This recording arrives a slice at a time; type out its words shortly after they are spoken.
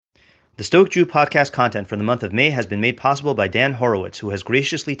The Stoic Jew podcast content for the month of May has been made possible by Dan Horowitz, who has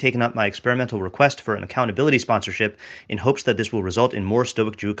graciously taken up my experimental request for an accountability sponsorship in hopes that this will result in more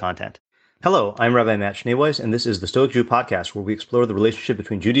Stoic Jew content. Hello, I'm Rabbi Matt Schneeweiss, and this is the Stoic Jew podcast, where we explore the relationship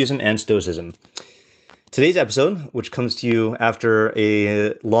between Judaism and Stoicism. Today's episode, which comes to you after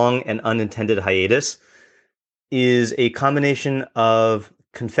a long and unintended hiatus, is a combination of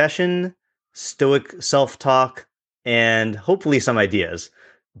confession, Stoic self-talk, and hopefully some ideas.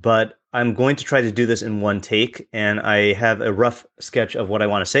 But I'm going to try to do this in one take, and I have a rough sketch of what I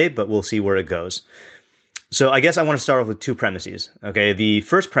want to say, but we'll see where it goes. So I guess I want to start off with two premises. Okay, the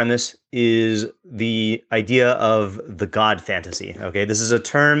first premise is the idea of the God fantasy. Okay, this is a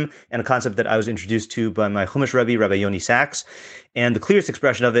term and a concept that I was introduced to by my Chumash Rebbe, Rabbi Yoni Sachs, and the clearest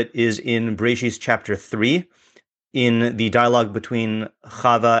expression of it is in Bereshis chapter 3, in the dialogue between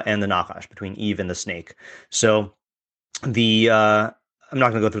Chava and the Nachash, between Eve and the snake. So I'm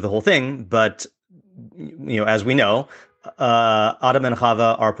not going to go through the whole thing, but as we know, Adam and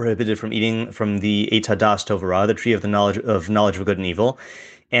Chava are prohibited from eating from the Eitz Hadas Tov Ra, the tree of the knowledge of good and evil,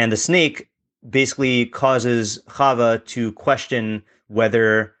 and the snake basically causes Chava to question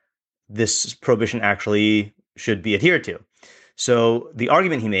whether this prohibition actually should be adhered to. So the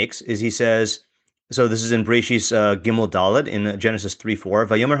argument he makes is, he says, so this is in Bereshis Gimel Daled in Genesis 3:4.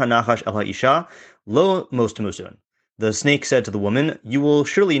 Vayomer hanachash el ha'isha lo mos temusun. The snake said to the woman, "You will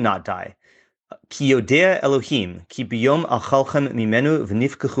surely not die. Ki yodea Elohim, ki biyom achalchem mimenu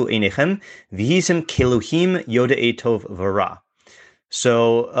v'nifkechu einechem, v'hisem kelohim yodei tov v'ra."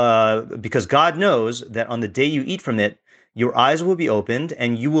 So, because God knows that on the day you eat from it, your eyes will be opened,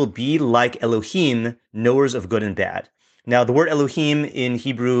 and you will be like Elohim, knowers of good and bad. Now, the word Elohim in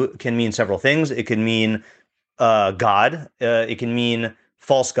Hebrew can mean several things. It can mean God. It can mean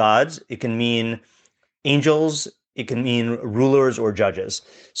false gods. It can mean angels. It can mean rulers or judges.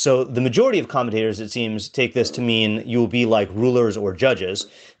 So the majority of commentators, it seems, take this to mean you will be like rulers or judges.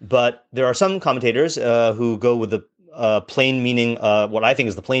 But there are some commentators who go with the plain meaning, what I think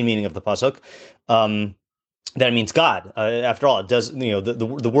is the plain meaning of the pasuk, that it means God. After all, it does.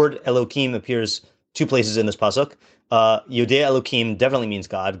 The word Elohim appears two places in this pasuk. Yodea Elohim definitely means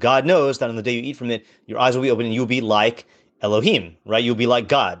God. God knows that on the day you eat from it, your eyes will be open and you'll be like Elohim, right? You'll be like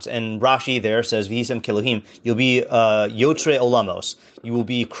gods. And Rashi there says, V'hisem kelohim, you'll be yotre olamos. You will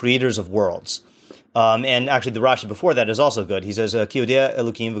be creators of worlds. And actually the Rashi before that is also good. He says, Ki yodea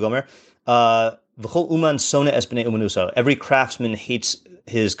Elohim v'gomer, v'chol uman sona es b'nei umanuso. Every craftsman hates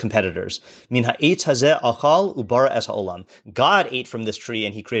his competitors. Min ha'etz hazeh achal ubara es ha'olam. God ate from this tree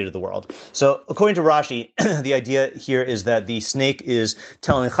and he created the world. So according to Rashi, the idea here is that the snake is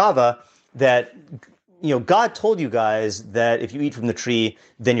telling Chava that God told you guys that if you eat from the tree,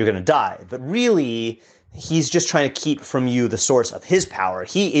 then you're going to die. But really, he's just trying to keep from you the source of his power.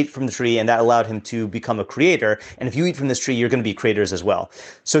 He ate from the tree, and that allowed him to become a creator. And if you eat from this tree, you're going to be creators as well.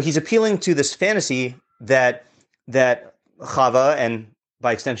 So he's appealing to this fantasy that Chava, and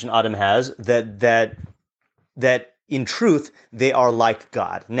by extension Adam, has, that in truth, they are like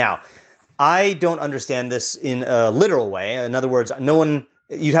God. Now, I don't understand this in a literal way. In other words,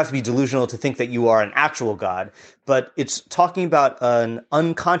 you'd have to be delusional to think that you are an actual God, but it's talking about an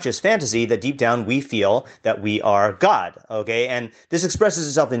unconscious fantasy that deep down we feel that we are God, okay? And this expresses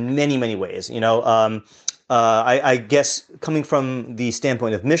itself in many, many ways. I guess coming from the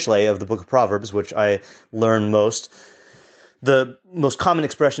standpoint of Mishlei, of the book of Proverbs, which I learn most, the most common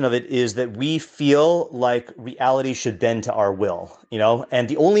expression of it is that we feel like reality should bend to our will, and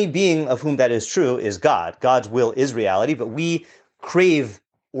the only being of whom that is true is God. God's will is reality, but we crave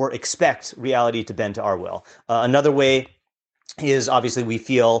or expect reality to bend to our will. Another way is obviously we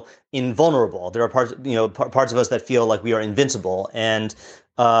feel invulnerable. There are parts of us that feel like we are invincible, and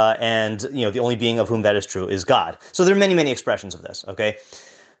the only being of whom that is true is God. So there are many, many expressions of this. Okay.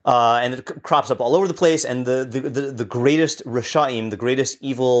 And it crops up all over the place. And the greatest Rishaim, the greatest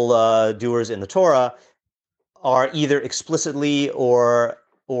evil doers in the Torah, are either explicitly or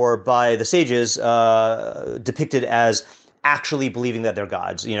by the sages depicted as actually believing that they're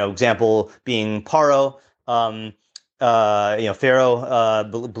gods. Example being Paro. Pharaoh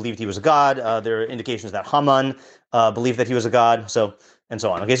believed he was a god. There are indications that Haman believed that he was a god. And so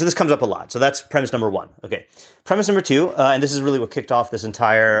on. Okay, so this comes up a lot. So that's premise number one. Okay, premise number two, and this is really what kicked off this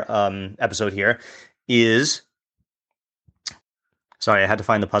entire episode here, is, sorry, I had to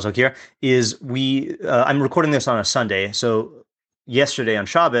find the puzzle here, is I'm recording this on a Sunday. So yesterday on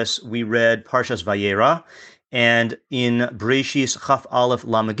Shabbos, we read Parshas Vayera, and in Bereshis Chaf Aleph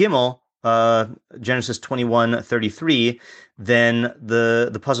Lama Gimel, Genesis 21:33, then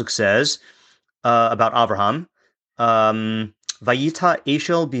the pasuk says about Avraham, Vayita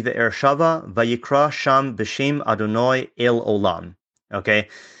Eshel Bive'er Shava Vayikra Sham B'Shem Adonai El Olam. Okay,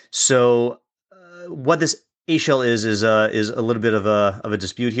 so what this Eshel is a little bit of a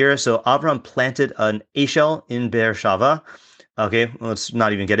dispute here. So Avram planted an Eshel in Beersheba. Okay, let's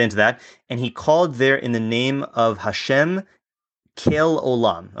not even get into that. And he called there in the name of Hashem Kel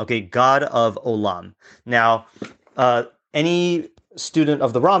Olam. Okay, God of Olam. Now, any student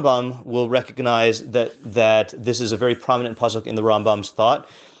of the Rambam will recognize that this is a very prominent pasuk in the Rambam's thought.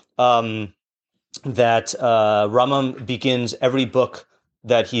 That Rambam begins every book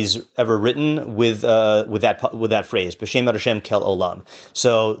that he's ever written with that phrase, B'Shem Hashem Kel Olam.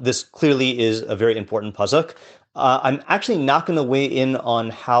 So this clearly is a very important pasuk. I'm actually not going to weigh in on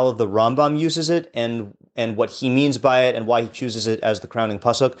how the Rambam uses it and what he means by it and why he chooses it as the crowning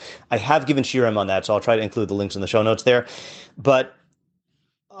pasuk. I have given shiurim on that, so I'll try to include the links in the show notes there. But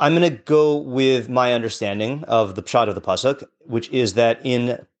I'm going to go with my understanding of the pshat of the pasuk, which is that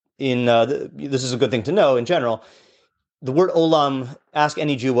this is a good thing to know in general. The word olam, ask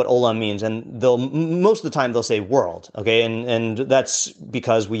any Jew what olam means, and most of the time they'll say world. Okay, and that's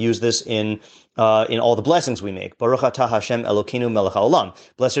because we use this in all the blessings we make. Baruch atah Hashem Elokeinu melech haolam.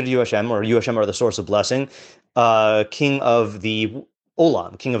 Blessed are you Hashem, or you Hashem are the source of blessing, King of the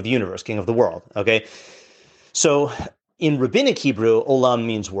olam, King of the universe, King of the world. Okay, so in rabbinic Hebrew, olam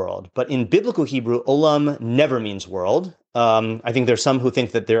means world, but in biblical Hebrew, olam never means world. I think there's some who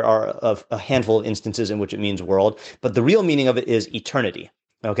think that there are a handful of instances in which it means world, but the real meaning of it is eternity.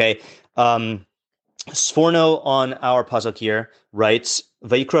 Okay, Sforno on our pasuk here writes,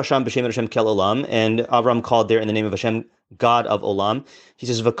 "Vayikra Sham b'Shem Hashem Kel Olam," and Avram called there in the name of Hashem, God of Olam. He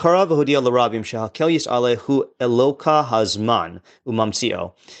says, "V'kara v'hodia l'rabim shehakel yis'aleh hu Eloka hazman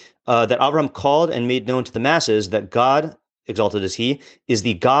umamtzio." That Avram called and made known to the masses that God, exalted is he, is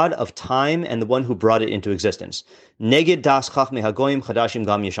the God of time and the one who brought it into existence. Neged das chachmei hagoyim chadashim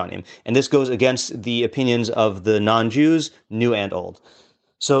gam yeshanim. And this goes against the opinions of the non-Jews, new and old.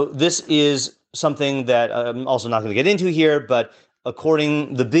 So this is something that I'm also not going to get into here, but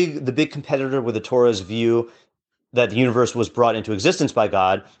according the big competitor with the Torah's view that the universe was brought into existence by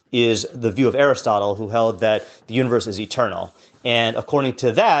God is the view of Aristotle, who held that the universe is eternal. And according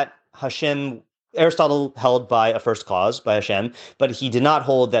to that, Aristotle held by a first cause, by Hashem, but he did not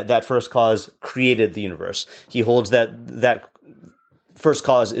hold that first cause created the universe. He holds that first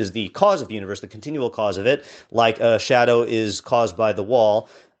cause is the cause of the universe, the continual cause of it, like a shadow is caused by the wall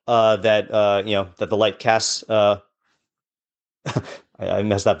that the light casts. I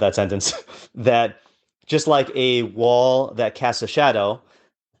messed up that sentence. That just like a wall that casts a shadow,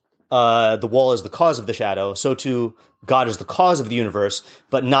 the wall is the cause of the shadow, so too God is the cause of the universe,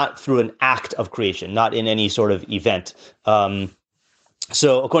 but not through an act of creation, not in any sort of event.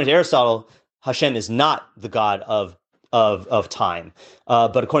 So according to Aristotle, Hashem is not the God of time.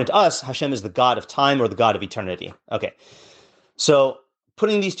 But according to us, Hashem is the God of time or the God of eternity. Okay. So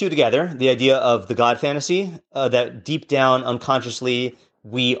putting these two together, the idea of the God fantasy, that deep down unconsciously,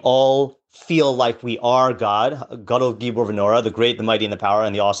 we all feel like we are God, Gadol Gibor V'Nora, the great, the mighty, and the power,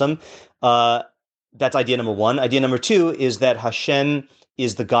 and the awesome. That's idea number one. Idea number two is that Hashem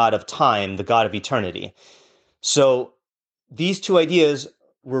is the God of time, the God of eternity. So these two ideas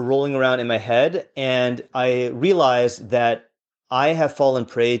were rolling around in my head, and I realized that I have fallen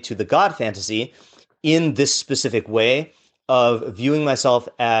prey to the God fantasy in this specific way of viewing myself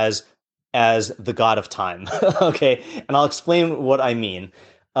as the God of time. Okay, and I'll explain what I mean.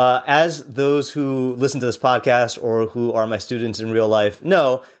 As those who listen to this podcast or who are my students in real life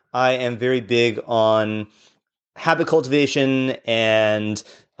know, I am very big on habit cultivation and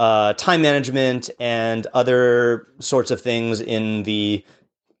time management and other sorts of things in the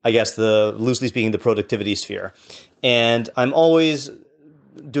loosely speaking, the productivity sphere. And I'm always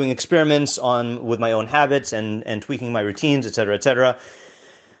doing experiments with my own habits and tweaking my routines, et cetera, et cetera.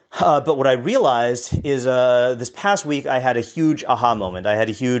 But what I realized is this past week, I had a huge aha moment. I had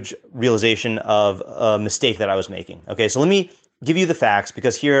a huge realization of a mistake that I was making. Okay, so let me give you the facts,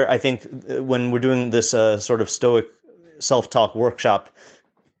 because here I think when we're doing this sort of Stoic self-talk workshop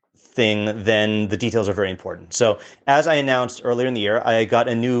thing, then the details are very important. So as I announced earlier in the year, I got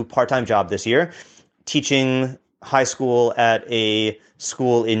a new part-time job this year, teaching high school at a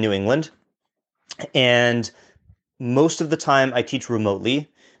school in New England. And most of the time I teach remotely,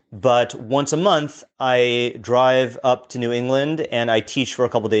 but once a month I drive up to New England and I teach for a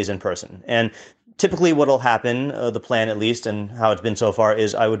couple days in person. And typically what will happen, the plan at least, and how it's been so far,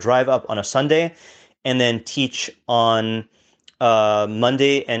 is I would drive up on a Sunday and then teach on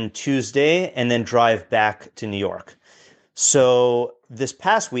Monday and Tuesday, and then drive back to New York. So this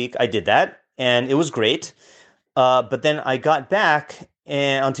past week I did that, and it was great. But then I got back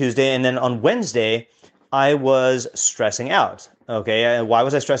on Tuesday, and then on Wednesday, I was stressing out. Okay, why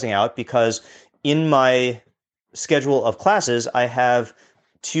was I stressing out? Because in my schedule of classes, I have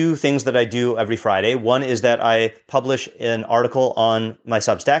two things that I do every Friday. One is that I publish an article on my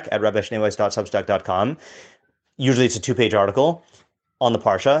Substack at rabbischneeweiss.substack.com. Usually it's a two-page article on the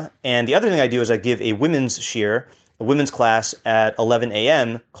Parsha. And the other thing I do is I give a women's shiur, a women's class at 11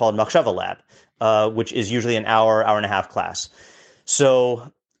 a.m. called Machshava Lab, which is usually an hour, hour and a half class.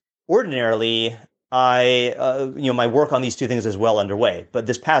 So ordinarily, my work on these two things is well underway. But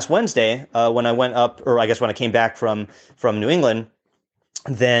this past Wednesday, when I went up, or I guess when I came back from New England,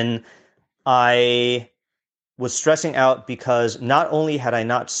 then I was stressing out because not only had I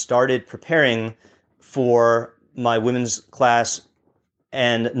not started preparing for my women's class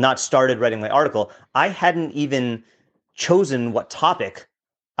and not started writing my article, I hadn't even chosen what topic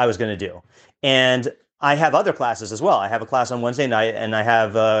I was going to do. And I have other classes as well. I have a class on Wednesday night, and I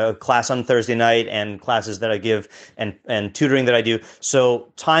have a class on Thursday night, and classes that I give, and tutoring that I do.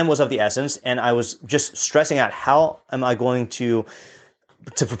 So time was of the essence, and I was just stressing out, how am I going to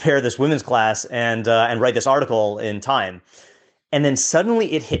prepare this women's class and write this article in time? And then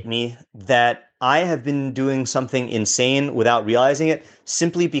suddenly it hit me that I have been doing something insane without realizing it,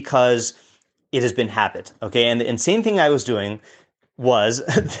 simply because it has been habit. Okay, and the insane thing I was doing was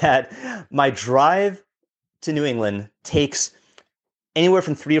that my drive to New England takes anywhere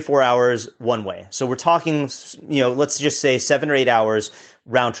from 3 to 4 hours one way. So we're talking, let's just say 7 or 8 hours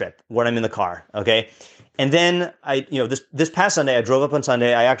round trip when I'm in the car. Okay. And then this past Sunday, I drove up on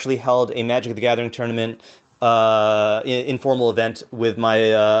Sunday. I actually held a Magic the Gathering tournament, informal event with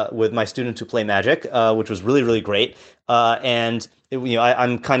my students who play Magic, which was really, really great.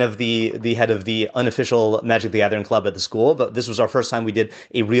 I'm kind of the head of the unofficial Magic the Gathering club at the school, but this was our first time we did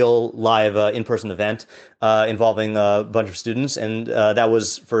a real live in-person event involving a bunch of students, and that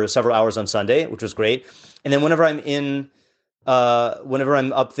was for several hours on Sunday, which was great. And then whenever I'm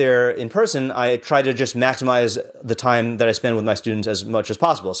up there in person, I try to just maximize the time that I spend with my students as much as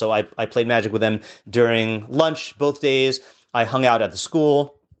possible. So I played Magic with them during lunch both days. I hung out at the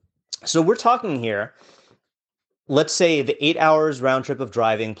school. So we're talking here, let's say the 8 hours round trip of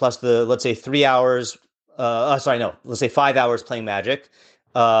driving plus let's say 3 hours, let's say 5 hours playing Magic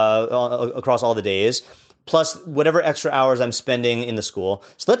across all the days, plus whatever extra hours I'm spending in the school.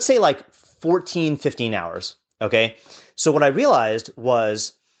 So let's say like 14, 15 hours. Okay. So what I realized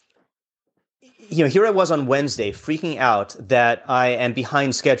was, here I was on Wednesday freaking out that I am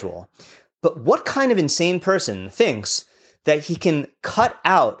behind schedule. But what kind of insane person thinks that he can cut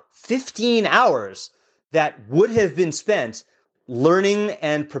out 15 hours that would have been spent learning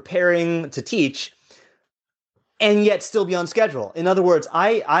and preparing to teach and yet still be on schedule? In other words,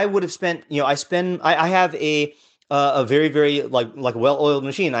 I would have spent, I have a very, very like well-oiled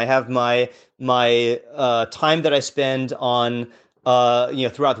machine. I have my time that I spend on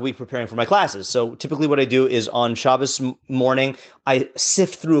throughout the week preparing for my classes. So typically what I do is on Shabbos morning, I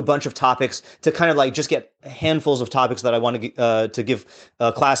sift through a bunch of topics to kind of like just get handfuls of topics that I want to give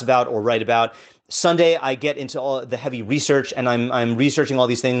a class about or write about. Sunday, I get into all the heavy research, and I'm researching all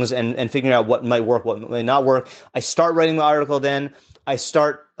these things and figuring out what might work, what might not work. I start writing my article. Then I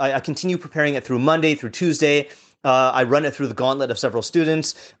continue preparing it through Monday, through Tuesday. I run it through the gauntlet of several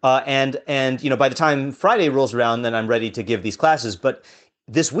students, and by the time Friday rolls around, then I'm ready to give these classes. But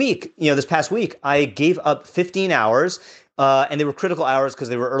this past week, I gave up 15 hours, and they were critical hours because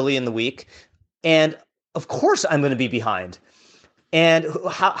they were early in the week, and of course I'm going to be behind. And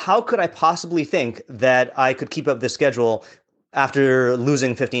how could I possibly think that I could keep up this schedule after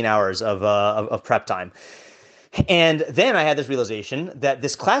losing 15 hours of prep time? And then I had this realization that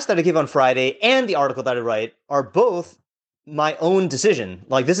this class that I give on Friday and the article that I write are both my own decision.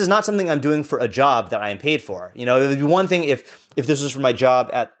 Like, this is not something I'm doing for a job that I am paid for. It would be one thing if this was for my job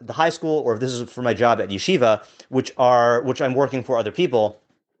at the high school, or if this is for my job at yeshiva, which I'm working for other people,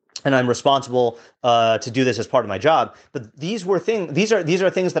 and I'm responsible to do this as part of my job. But these are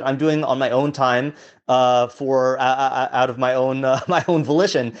things that I'm doing on my own time, for out of my own my own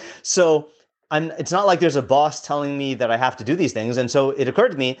volition. So it's not like there's a boss telling me that I have to do these things. And so it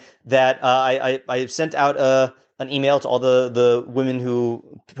occurred to me that I sent out an email to all the women who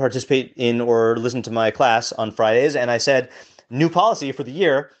participate in or listen to my class on Fridays, and I said, new policy for the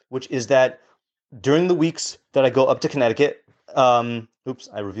year, which is that during the weeks that I go up to Connecticut. Oops,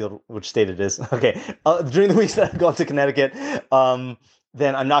 I revealed which state it is. Okay. During the weeks that I go up to Connecticut,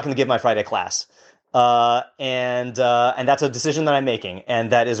 then I'm not going to give my Friday class. And that's a decision that I'm making,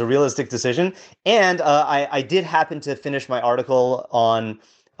 and that is a realistic decision. And I did happen to finish my article on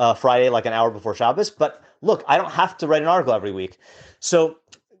Friday, like an hour before Shabbos, but look, I don't have to write an article every week. So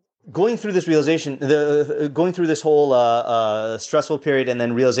going through this realization, going through this whole stressful period and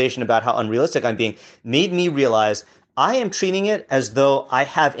then realization about how unrealistic I'm being made me realize I am treating it as though I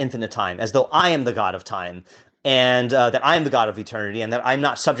have infinite time, as though I am the god of time, and that I am the god of eternity, and that I'm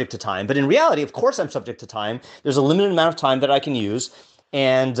not subject to time. But in reality, of course, I'm subject to time. There's a limited amount of time that I can use,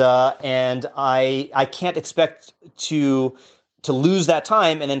 and I can't expect to lose that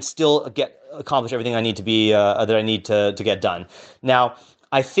time and then still accomplish everything I need to be that I need to get done. Now,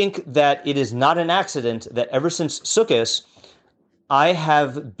 I think that it is not an accident that ever since Sukkot, I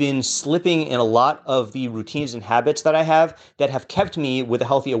have been slipping in a lot of the routines and habits that I have that have kept me with a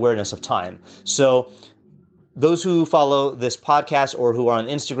healthy awareness of time. So those who follow this podcast or who are on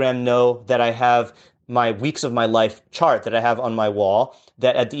Instagram know that I have my weeks of my life chart that I have on my wall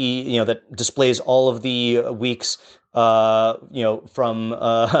that that displays all of the weeks from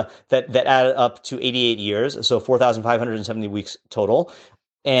that add up to 88 years, so 4,570 weeks total.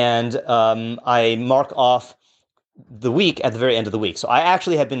 And I mark off the week at the very end of the week. So I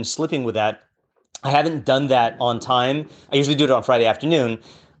actually have been slipping with that. I haven't done that on time. I usually do it on Friday afternoon.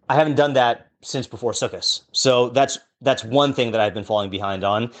 I haven't done that since before Sukkot. So that's one thing that I've been falling behind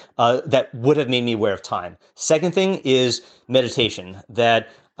on that would have made me aware of time. Second thing is meditation. That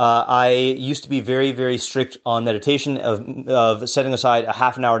I used to be very, very strict on meditation of setting aside a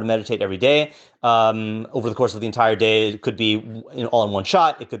half an hour to meditate every day. Over the course of the entire day, it could be all in one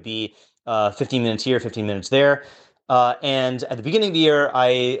shot. It could be 15 minutes here, 15 minutes there. And at the beginning of the year,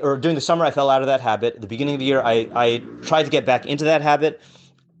 or during the summer, I fell out of that habit. At the beginning of the year, I tried to get back into that habit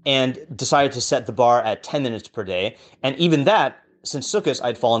and decided to set the bar at 10 minutes per day. And even that, since Sukkot,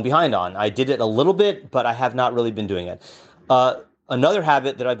 I'd fallen behind on. I did it a little bit, but I have not really been doing it. Another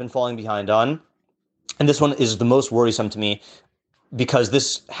habit that I've been falling behind on, and this one is the most worrisome to me, because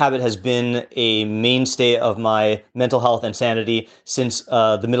this habit has been a mainstay of my mental health and sanity since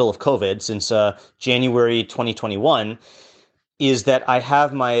the middle of COVID, since January 2021, is that I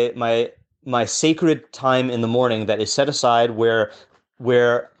have my sacred time in the morning that is set aside where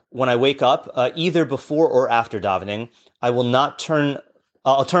when I wake up, either before or after davening, I'll turn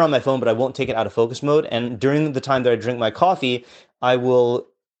on my phone, but I won't take it out of focus mode. And during the time that I drink my coffee, I will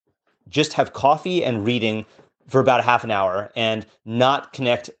just have coffee and reading for about a half an hour and not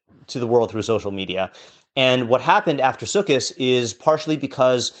connect to the world through social media. And what happened after Sukkot is partially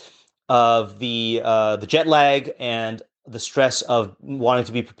because of the jet lag and the stress of wanting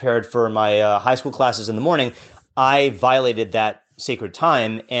to be prepared for my high school classes in the morning. I violated that sacred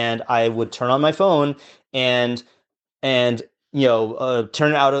time, and I would turn on my phone and take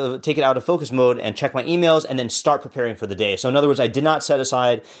it out of focus mode and check my emails and then start preparing for the day. So in other words, I did not set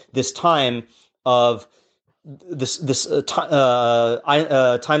aside this time of this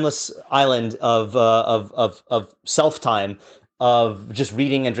timeless island of self time of just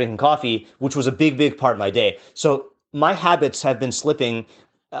reading and drinking coffee, which was a big part of my day. So my habits have been slipping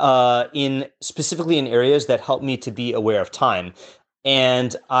specifically in areas that help me to be aware of time.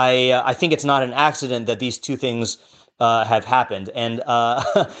 And I think it's not an accident that these two things have happened. And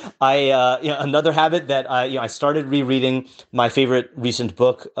another habit that I started rereading my favorite recent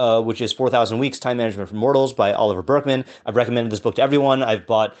book, which is 4,000 Weeks: Time Management for Mortals by Oliver Burkeman. I've recommended this book to everyone. I've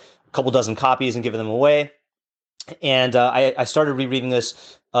bought a couple dozen copies and given them away. And I started rereading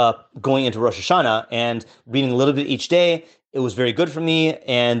this going into Rosh Hashanah and reading a little bit each day. It was very good for me.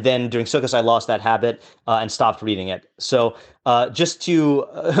 And then during Sukkot, I lost that habit and stopped reading it. So just to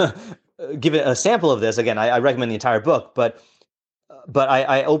give it a sample of this, again, I recommend the entire book, but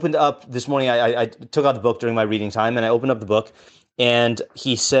I opened up this morning, I took out the book during my reading time, and I opened up the book, and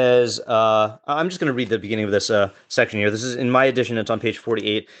he says, I'm just going to read the beginning of this section here. This is in my edition. It's on page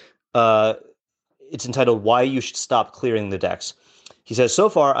 48. It's entitled "Why You Should Stop Clearing the Decks." He says, "So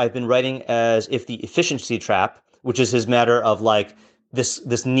far, I've been writing as if the efficiency trap," which is his matter of like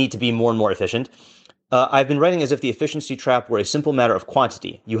this need to be more and more efficient. I've been writing as if the efficiency trap were a simple matter of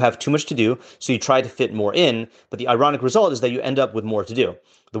quantity. You have too much to do, so you try to fit more in, but the ironic result is that you end up with more to do.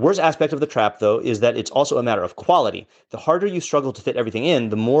 The worst aspect of the trap, though, is that it's also a matter of quality. The harder you struggle to fit everything in,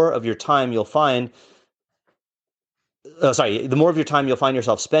 the more of your time you'll find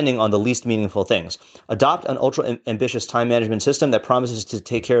yourself spending on the least meaningful things. Adopt an ultra-ambitious time management system that promises to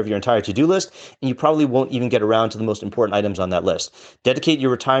take care of your entire to-do list, and you probably won't even get around to the most important items on that list. Dedicate your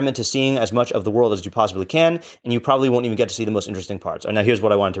retirement to seeing as much of the world as you possibly can, and you probably won't even get to see the most interesting parts. And now here's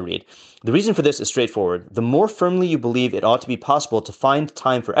what I wanted to read. The reason for this is straightforward. The more firmly you believe it ought to be possible to find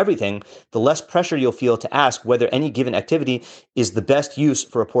time for everything, the less pressure you'll feel to ask whether any given activity is the best use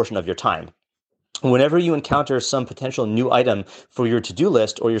for a portion of your time. Whenever you encounter some potential new item for your to-do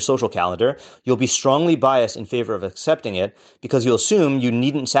list or your social calendar, you'll be strongly biased in favor of accepting it because you'll assume you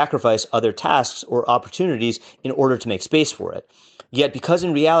needn't sacrifice other tasks or opportunities in order to make space for it. Yet, because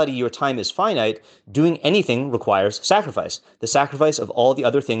in reality your time is finite, doing anything requires sacrifice, the sacrifice of all the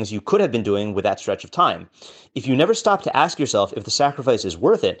other things you could have been doing with that stretch of time. If you never stop to ask yourself if the sacrifice is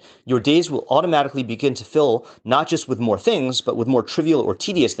worth it, your days will automatically begin to fill not just with more things, but with more trivial or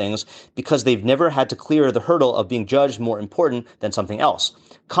tedious things because they've never had to clear the hurdle of being judged more important than something else.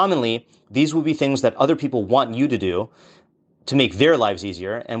 Commonly, these will be things that other people want you to do to make their lives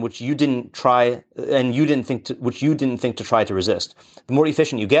easier, and which you didn't think to try to resist. The more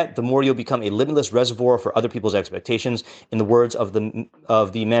efficient you get, the more you'll become a limitless reservoir for other people's expectations, in the words of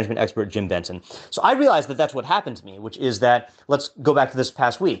the management expert Jim Benson. So I realized that that's what happened to me, which is that, let's go back to this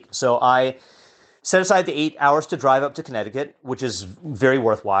past week. So I set aside the 8 hours to drive up to Connecticut, which is very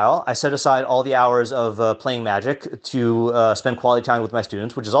worthwhile. I set aside all the hours of playing Magic to spend quality time with my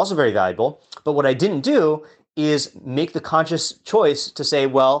students, which is also very valuable. But what I didn't do is make the conscious choice to say,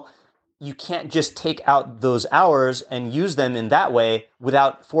 well, you can't just take out those hours and use them in that way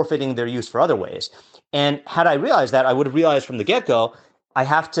without forfeiting their use for other ways. And had I realized that, I would have realized from the get-go, I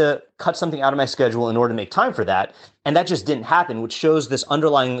have to cut something out of my schedule in order to make time for that. And that just didn't happen, which shows this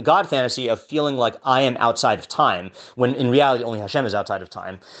underlying God fantasy of feeling like I am outside of time, when in reality only Hashem is outside of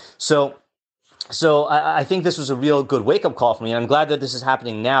time. So I think this was a real good wake-up call for me, and I'm glad that this is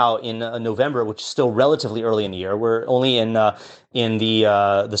happening now in November, which is still relatively early in the year. We're only in the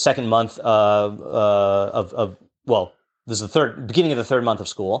second month this is the beginning of the third month of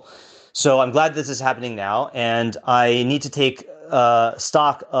school. So I'm glad this is happening now, and I need to take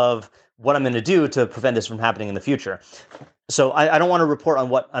stock of what I'm going to do to prevent this from happening in the future. So I don't want to report on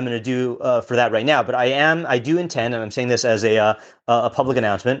what I'm going to do for that right now, but I do intend, and I'm saying this as a public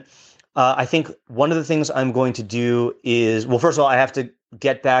announcement. I think one of the things I'm going to do is, well, first of all, I have to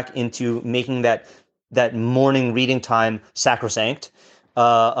get back into making that morning reading time sacrosanct,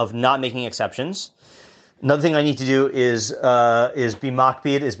 of not making exceptions. Another thing I need to do is be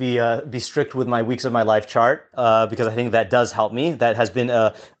makpid, is be strict with my weeks of my life chart, because I think that does help me. That has been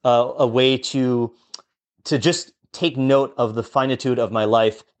a way to just take note of the finitude of my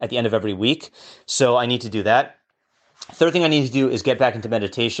life at the end of every week. So I need to do that. Third thing I need to do is get back into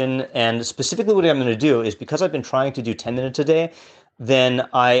meditation. And specifically what I'm going to do is, because I've been trying to do 10 minutes a day, then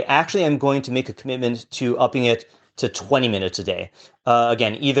I actually am going to make a commitment to upping it to 20 minutes a day.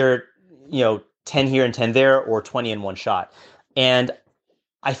 Again, either 10 here and 10 there, or 20 in one shot. And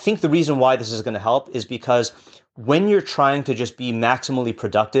I think the reason why this is going to help is because when you're trying to just be maximally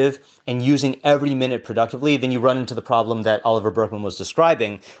productive and using every minute productively, then you run into the problem that Oliver Berkman was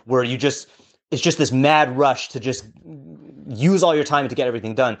describing, where it's just this mad rush to just use all your time to get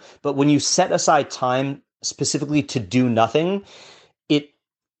everything done. But when you set aside time specifically to do nothing,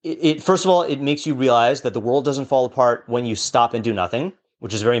 it first of all, it makes you realize that the world doesn't fall apart when you stop and do nothing,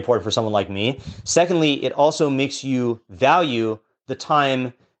 which is very important for someone like me. Secondly, it also makes you value the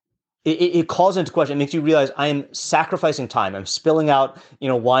time. It calls into question. It makes you realize I am sacrificing time. I'm spilling out,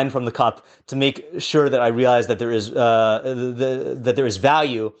 wine from the cup to make sure that I realize that there is that there is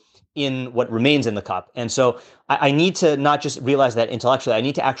value in what remains in the cup. And so I need to not just realize that intellectually. I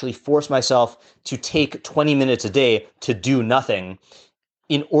need to actually force myself to take 20 minutes a day to do nothing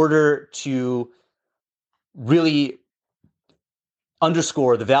in order to really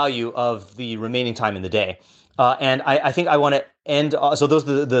underscore the value of the remaining time in the day. And I think I want to end. So those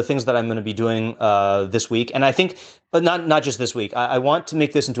are the things that I'm going to be doing this week. And I think, but not just this week. I want to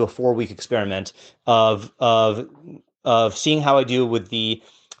make this into a 4-week experiment of seeing how I do with the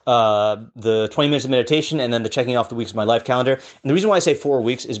 20 minutes of meditation and then the checking off the weeks of my life calendar. And the reason why I say 4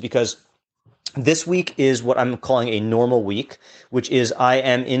 weeks is because this week is what I'm calling a normal week, which is I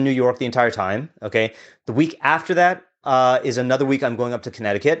am in New York the entire time. Okay. The week after that is another week I'm going up to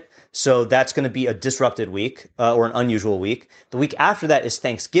Connecticut. So that's going to be a disrupted week, or an unusual week. The week after that is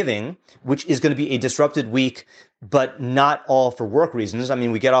Thanksgiving, which is going to be a disrupted week, but not all for work reasons. I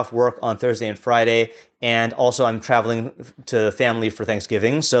mean, we get off work on Thursday and Friday, and also I'm traveling to family for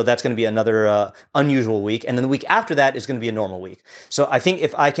Thanksgiving. So that's going to be another unusual week. And then the week after that is going to be a normal week. So I think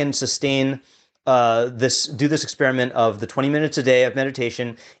if I can sustain do this experiment of the 20 minutes a day of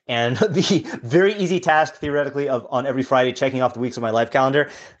meditation and the very easy task theoretically of on every Friday checking off the weeks of my life calendar,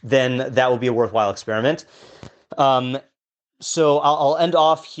 then that will be a worthwhile experiment. So I'll end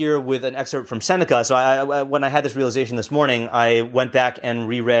off here with an excerpt from Seneca. So when I had this realization this morning, I went back and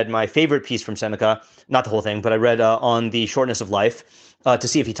reread my favorite piece from Seneca, not the whole thing, but I read on the shortness of life to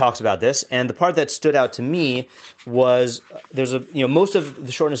see if he talks about this. And the part that stood out to me was most of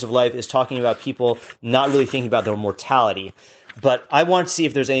the shortness of life is talking about people not really thinking about their mortality. But I want to see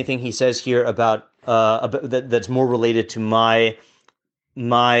if there's anything he says here about that's more related to my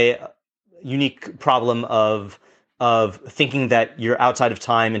unique problem of thinking that you're outside of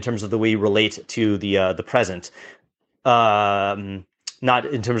time in terms of the way you relate to the present, not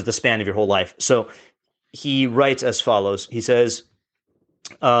in terms of the span of your whole life. So he writes as follows. He says,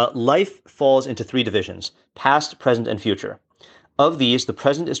 life falls into three divisions: past, present, and future. Of these, the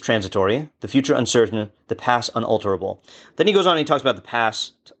present is transitory, the future uncertain, the past unalterable. Then he goes on and he talks about the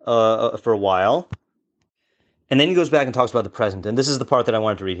past for a while. And then he goes back and talks about the present. And this is the part that I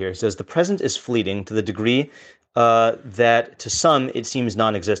wanted to read here. He says, the present is fleeting to the degree that to some it seems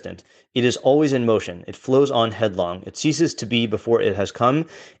non-existent. It is always in motion. It flows on headlong. It ceases to be before it has come,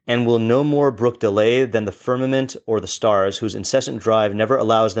 and will no more brook delay than the firmament or the stars, whose incessant drive never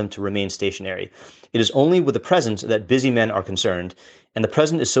allows them to remain stationary. It is only with the present that busy men are concerned, and the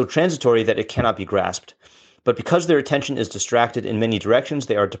present is so transitory that it cannot be grasped. But because their attention is distracted in many directions,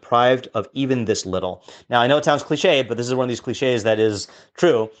 they are deprived of even this little. Now, I know it sounds cliche, but this is one of these cliches that is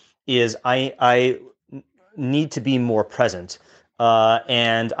true, is I need to be more present.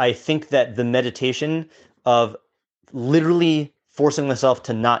 And I think that the meditation of literally forcing myself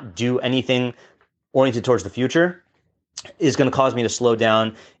to not do anything oriented towards the future is going to cause me to slow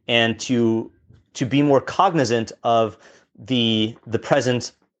down and to be more cognizant of the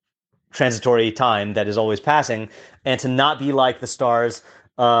present transitory time that is always passing, and to not be like the stars.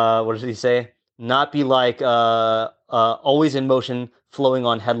 What did he say? Not be like always in motion, flowing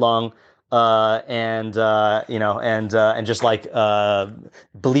on headlong, and just like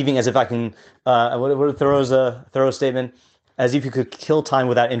believing as if I can. What Thoreau's statement? As if you could kill time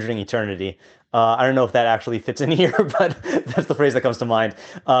without injuring eternity. I don't know if that actually fits in here, but that's the phrase that comes to mind.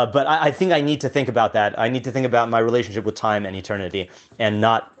 But I think I need to think about that. I need to think about my relationship with time and eternity, and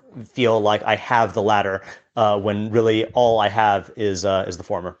not feel like I have the latter when really all I have is the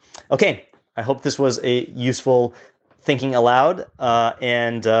former. Okay, I hope this was a useful thinking aloud,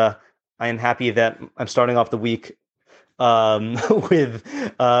 and I am happy that I'm starting off the week with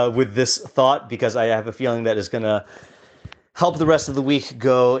this thought, because I have a feeling that is going to help the rest of the week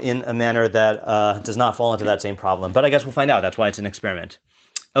go in a manner that does not fall into that same problem. But I guess we'll find out. That's why it's an experiment.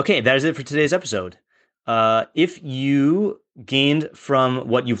 Okay, that is it for today's episode. If you gained from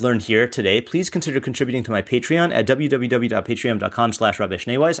what you've learned here today, please consider contributing to my Patreon at www.patreon.com/Rabbi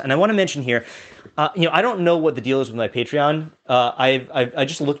Schneeweiss. And I want to mention here, I don't know what the deal is with my Patreon. I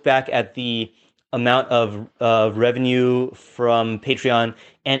just looked back at the amount of revenue from Patreon,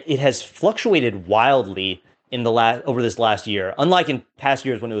 and it has fluctuated wildly over this last year, unlike in past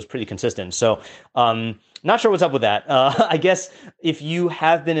years when it was pretty consistent. So, not sure what's up with that. I guess if you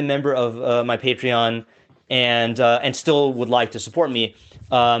have been a member of my Patreon and still would like to support me,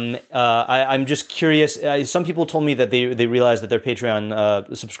 I'm just curious. Some people told me that they realized that their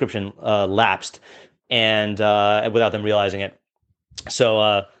Patreon subscription lapsed, and without them realizing it.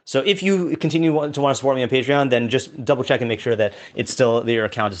 So if you continue to want to support me on Patreon, then just double check and make sure that your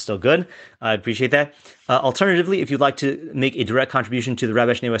account is still good. I'd appreciate that. Alternatively, if you'd like to make a direct contribution to the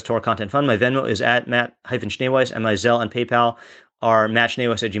Rabbi Schneeweiss Torah Content Fund, my Venmo is at Matt-Schneeweiss, and my Zelle and PayPal are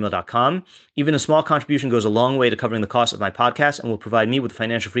mattschneeweiss@gmail.com. Even a small contribution goes a long way to covering the cost of my podcast and will provide me with the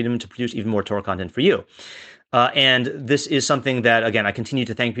financial freedom to produce even more Torah content for you. And this is something that, again, I continue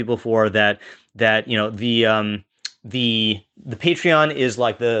to thank people for. The Patreon is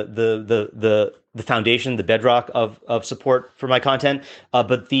like the foundation, the bedrock of support for my content.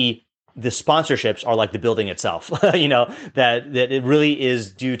 But the sponsorships are like the building itself. that it really is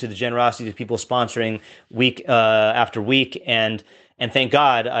due to the generosity of people sponsoring week after week, and thank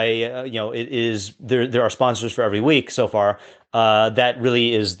God it is there are sponsors for every week so far. That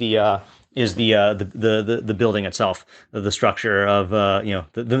really is the building itself, the structure of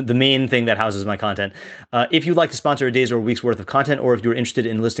the main thing that houses my content. If you'd like to sponsor a day's or a week's worth of content, or if you're interested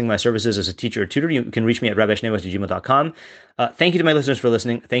in listing my services as a teacher or tutor, you can reach me at rabbischneeweiss@gmail.com. Thank you to my listeners for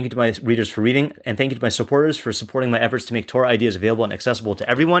listening. Thank you to my readers for reading, and thank you to my supporters for supporting my efforts to make Torah ideas available and accessible to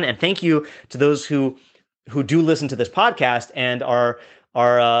everyone. And thank you to those who do listen to this podcast and are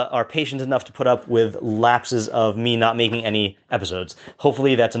patient enough to put up with lapses of me not making any episodes.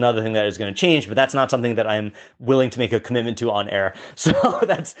 Hopefully that's another thing that is going to change, but that's not something that I'm willing to make a commitment to on air. So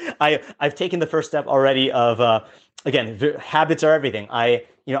I've taken the first step already of again, habits are everything. I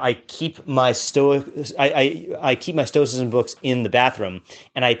keep my I keep my stoicism books in the bathroom,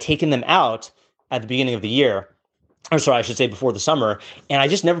 and I taken them out at the beginning of the year, or sorry, I should say before the summer, and I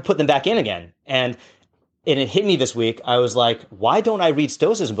just never put them back in again. And it hit me this week. I was like, why don't I read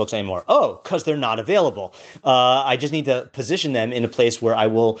Stoicism books anymore? Oh, because they're not available. I just need to position them in a place where I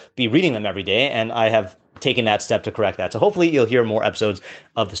will be reading them every day. And I have taken that step to correct that. So hopefully you'll hear more episodes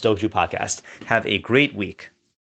of the Stoic Jew podcast. Have a great week.